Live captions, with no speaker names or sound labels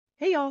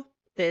Hey y'all,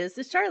 this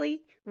is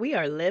Charlie. We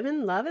are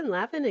living, loving,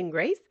 laughing in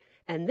grace,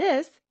 and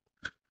this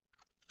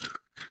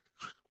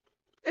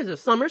is a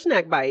summer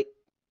snack bite.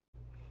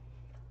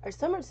 Our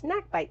summer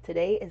snack bite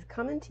today is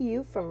coming to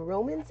you from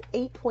Romans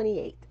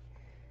 8:28,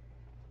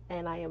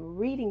 and I am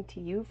reading to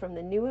you from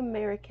the New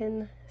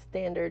American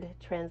Standard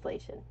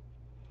Translation.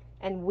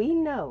 And we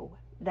know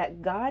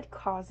that God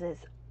causes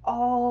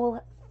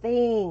all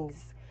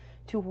things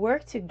to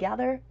work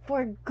together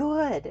for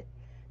good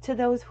to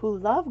those who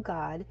love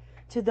God,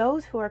 to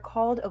those who are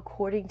called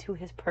according to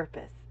his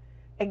purpose.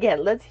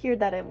 Again, let's hear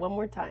that one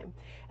more time.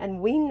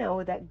 And we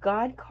know that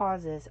God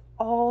causes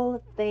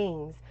all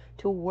things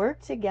to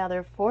work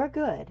together for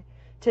good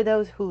to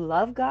those who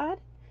love God,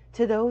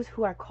 to those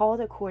who are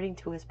called according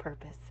to his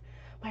purpose.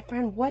 My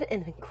friend, what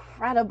an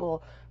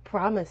incredible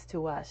promise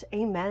to us.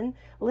 Amen.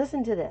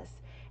 Listen to this.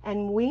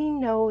 And we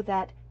know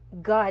that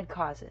God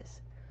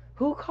causes.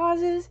 Who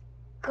causes?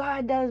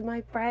 God does,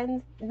 my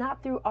friends,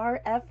 not through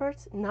our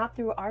efforts, not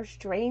through our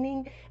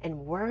straining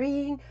and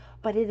worrying,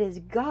 but it is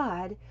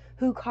God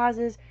who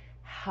causes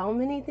how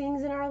many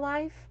things in our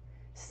life?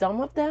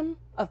 Some of them?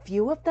 A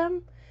few of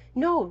them?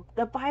 No,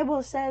 the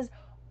Bible says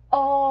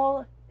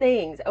all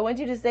things. I want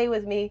you to say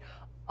with me,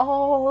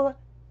 all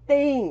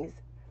things.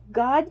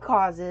 God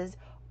causes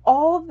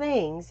all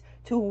things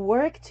to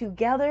work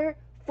together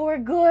for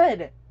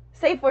good.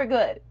 Say for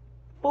good.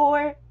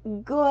 For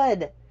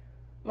good.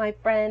 My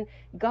friend,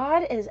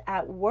 God is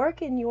at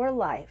work in your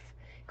life,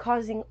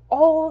 causing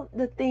all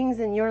the things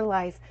in your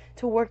life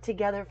to work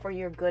together for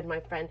your good, my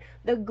friend.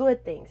 The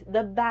good things,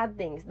 the bad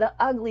things, the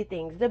ugly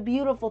things, the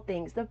beautiful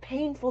things, the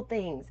painful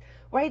things,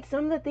 right?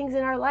 Some of the things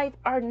in our life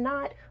are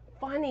not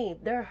funny.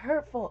 They're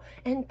hurtful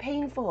and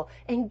painful.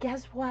 And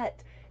guess what?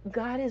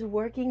 God is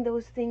working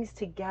those things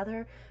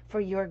together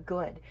for your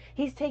good.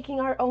 He's taking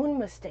our own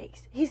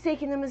mistakes. He's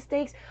taking the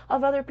mistakes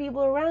of other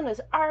people around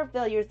us, our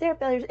failures, their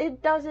failures.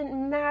 It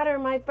doesn't matter,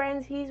 my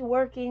friends. He's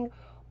working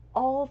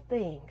all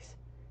things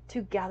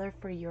together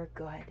for your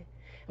good.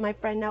 My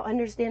friend, now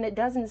understand, it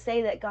doesn't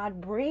say that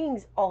God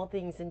brings all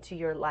things into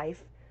your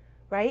life,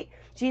 right?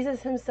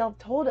 Jesus himself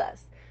told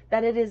us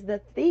that it is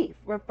the thief,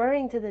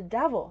 referring to the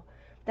devil,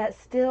 that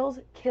steals,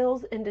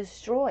 kills, and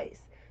destroys.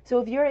 So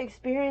if you're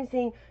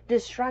experiencing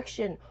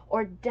destruction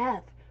or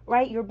death,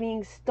 right, you're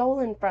being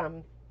stolen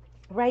from,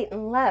 right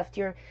and left,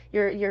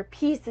 your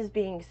peace is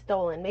being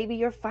stolen, maybe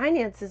your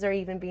finances are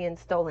even being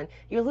stolen,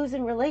 you're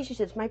losing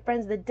relationships, my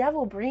friends, the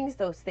devil brings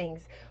those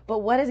things. But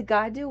what does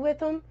God do with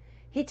them?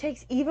 He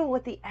takes even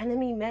what the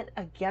enemy meant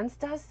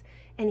against us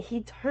and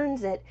he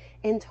turns it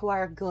into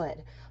our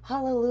good.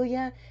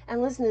 Hallelujah.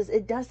 And listen,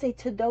 it does say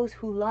to those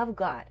who love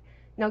God.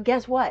 Now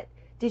guess what?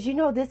 Did you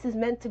know this is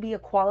meant to be a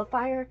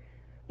qualifier?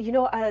 You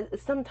know,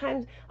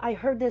 sometimes I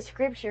heard this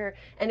scripture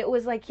and it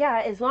was like,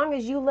 yeah, as long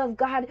as you love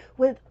God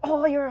with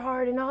all your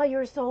heart and all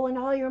your soul and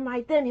all your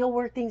might, then he'll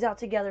work things out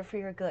together for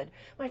your good.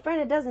 My friend,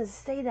 it doesn't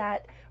say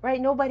that, right?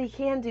 Nobody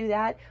can do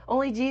that.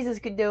 Only Jesus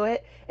could do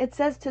it. It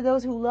says to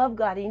those who love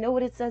God. And you know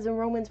what it says in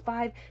Romans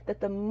 5? That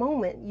the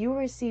moment you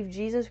receive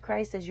Jesus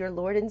Christ as your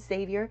Lord and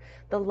Savior,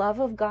 the love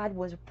of God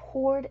was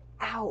poured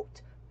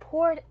out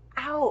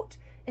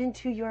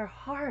into your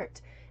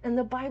heart. And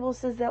the Bible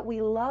says that we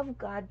love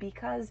God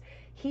because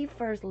he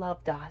first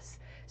loved us.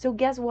 So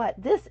guess what?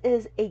 This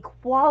is a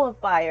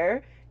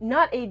qualifier,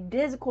 not a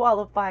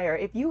disqualifier.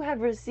 If you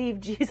have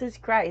received Jesus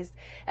Christ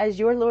as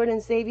your Lord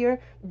and Savior,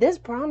 this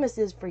promise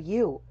is for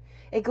you.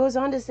 It goes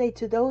on to say,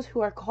 to those who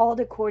are called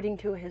according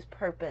to his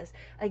purpose.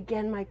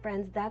 Again, my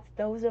friends, that's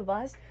those of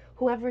us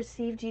who have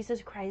received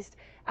Jesus Christ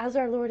as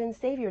our Lord and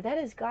Savior. That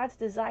is God's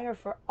desire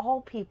for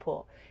all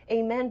people.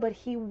 Amen. But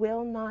he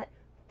will not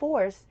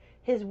force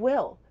his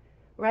will,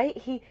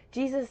 right?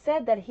 Jesus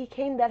said that he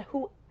came that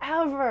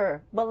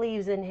whoever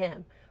believes in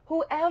him,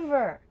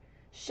 whoever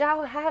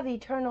shall have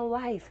eternal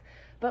life.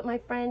 But my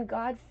friend,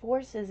 God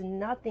forces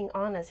nothing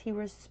on us. He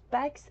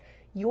respects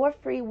your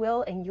free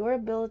will and your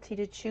ability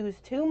to choose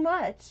too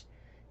much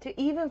to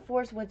even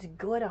force what's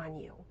good on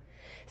you.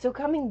 So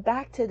coming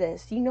back to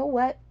this, you know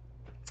what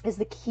is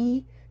the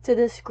key to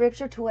this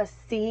scripture, to us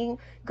seeing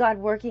God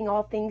working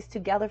all things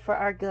together for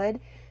our good?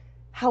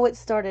 How it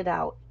started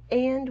out.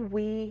 And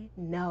we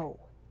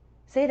know.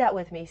 Say that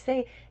with me.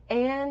 Say,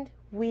 and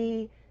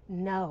we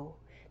know.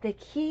 The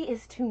key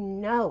is to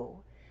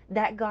know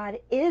that God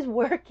is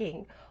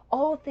working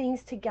all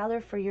things together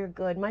for your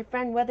good. My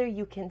friend, whether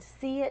you can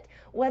see it,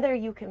 whether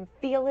you can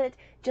feel it,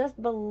 just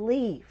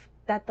believe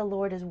that the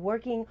Lord is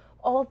working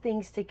all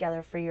things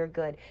together for your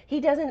good.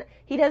 He doesn't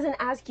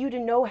ask you to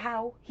know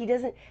how. He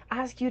doesn't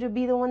ask you to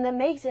be the one that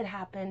makes it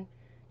happen.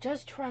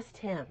 Just trust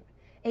him.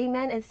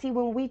 Amen. And see,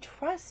 when we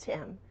trust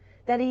him,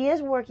 that he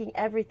is working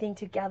everything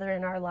together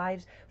in our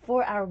lives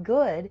for our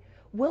good,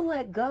 we'll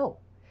let go.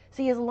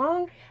 See, as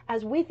long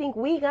as we think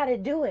we got to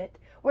do it,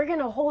 we're going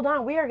to hold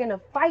on. We are going to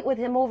fight with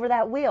him over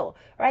that wheel,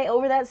 right?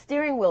 Over that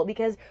steering wheel,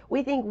 because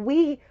we think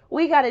we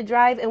got to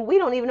drive and we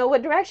don't even know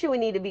what direction we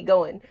need to be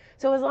going.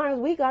 So as long as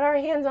we got our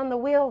hands on the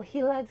wheel,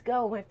 he lets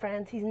go, my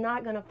friends. He's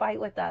not going to fight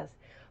with us.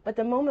 But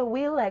the moment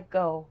we let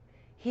go,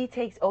 he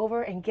takes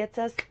over and gets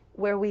us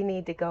where we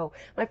need to go.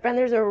 My friend,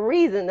 there's a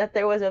reason that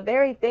there was a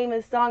very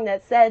famous song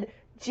that said,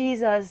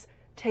 Jesus,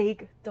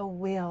 take the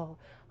wheel.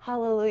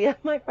 Hallelujah.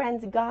 My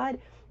friends, God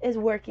is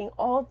working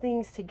all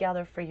things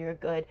together for your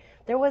good.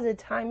 There was a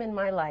time in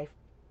my life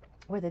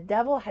where the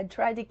devil had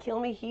tried to kill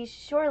me. He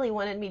surely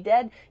wanted me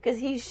dead because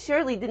he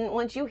surely didn't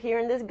want you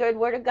hearing this good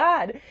word of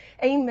God.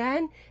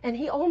 Amen. And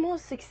he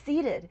almost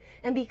succeeded.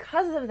 And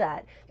because of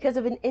that, because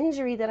of an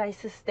injury that I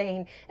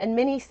sustained and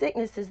many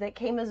sicknesses that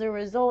came as a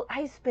result,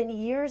 I spent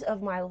years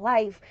of my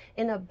life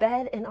in a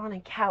bed and on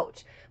a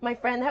couch. My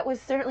friend, that was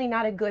certainly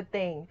not a good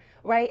thing,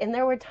 right? And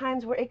there were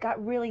times where it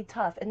got really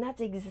tough. And that's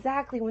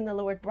exactly when the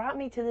Lord brought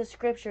me to the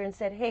scripture and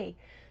said, hey,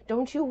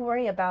 don't you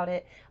worry about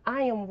it.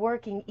 I am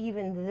working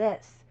even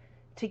this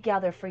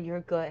together for your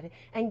good.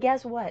 And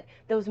guess what?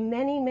 Those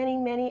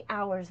many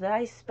hours that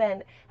I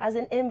spent as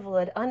an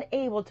invalid,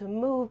 unable to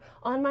move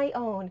on my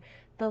own,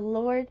 the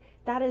Lord,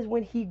 that is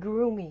when he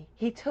grew me.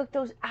 He took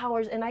those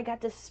hours and I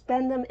got to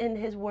spend them in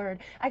his word.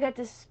 I got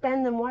to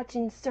spend them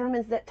watching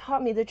sermons that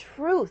taught me the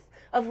truth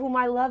of who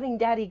my loving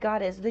daddy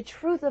God is, the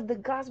truth of the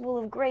gospel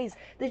of grace,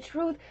 the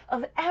truth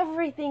of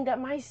everything that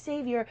my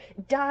Savior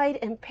died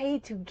and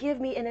paid to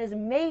give me and has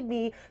made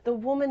me the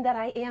woman that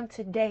I am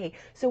today.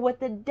 So what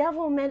the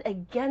devil meant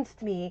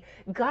against me,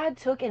 God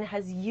took and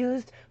has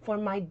used for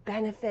my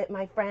benefit,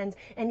 my friends.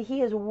 And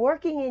he is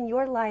working in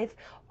your life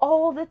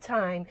all the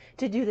time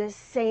to do the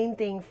same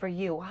thing for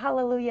you.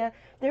 Hallelujah.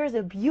 There is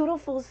a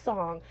beautiful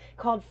song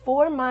called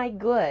For My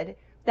Good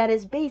that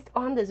is based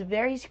on this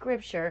very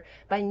scripture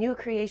by New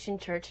Creation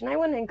Church. And I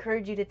want to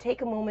encourage you to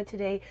take a moment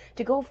today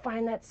to go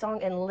find that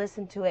song and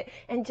listen to it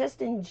and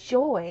just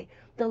enjoy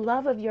the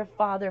love of your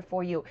Father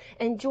for you.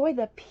 Enjoy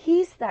the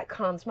peace that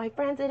comes. My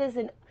friends, it is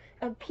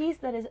a peace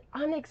that is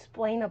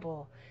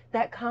unexplainable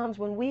that comes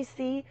when we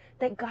see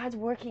that God's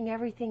working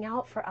everything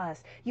out for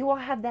us. You will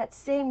have that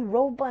same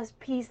robust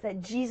peace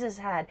that Jesus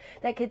had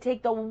that could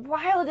take the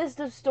wildest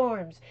of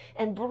storms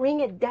and bring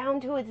it down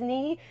to its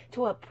knee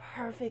to a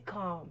perfect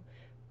calm.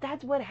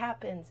 That's what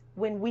happens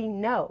when we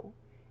know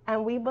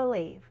and we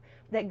believe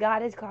that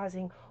God is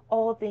causing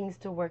all things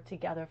to work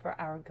together for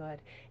our good.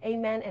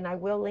 Amen. And I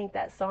will link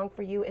that song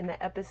for you in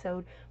the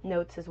episode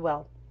notes as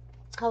well.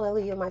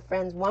 Hallelujah, my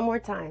friends. One more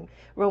time.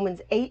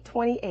 Romans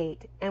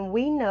 8:28. And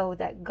we know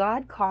that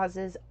God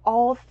causes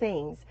all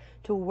things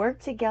to work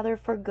together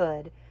for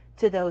good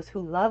to those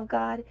who love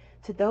God,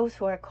 to those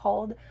who are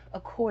called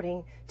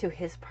according to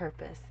his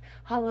purpose.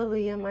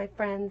 Hallelujah, my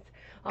friends.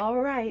 All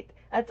right.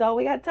 That's all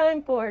we got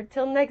time for.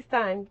 Till next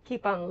time,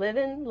 keep on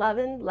living,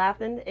 loving,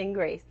 laughing in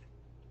grace.